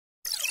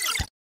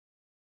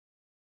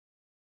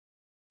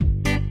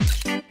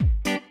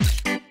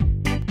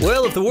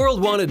Well, if the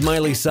world wanted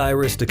Miley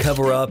Cyrus to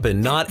cover up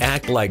and not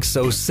act like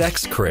so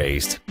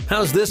sex-crazed,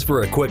 how's this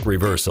for a quick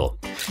reversal?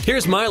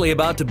 Here's Miley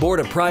about to board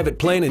a private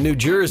plane in New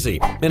Jersey,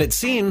 and it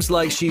seems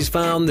like she's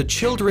found the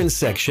children's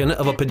section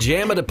of a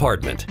pajama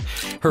department.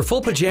 Her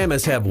full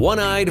pajamas have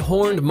one-eyed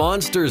horned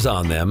monsters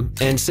on them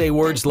and say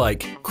words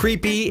like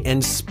creepy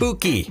and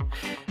spooky.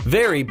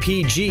 Very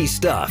PG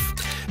stuff.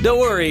 Don't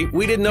worry,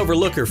 we didn't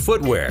overlook her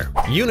footwear,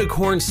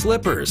 unicorn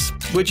slippers,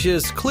 which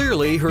is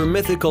clearly her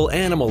mythical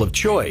animal of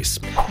choice.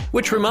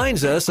 Which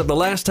reminds us of the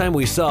last time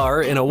we saw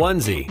her in a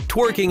onesie,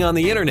 twerking on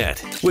the internet,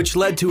 which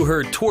led to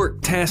her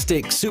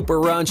twerk-tastic super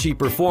raunchy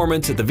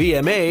performance at the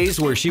VMAs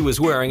where she was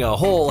wearing a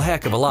whole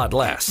heck of a lot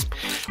less.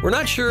 We're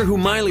not sure who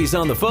Miley's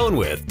on the phone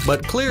with,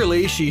 but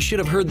clearly she should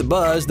have heard the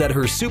buzz that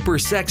her super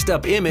sexed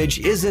up image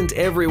isn't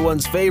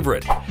everyone's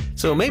favorite.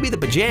 So maybe the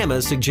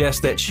pajamas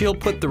suggest that she'll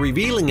put the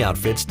revealing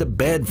outfits to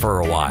bed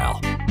for a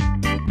while.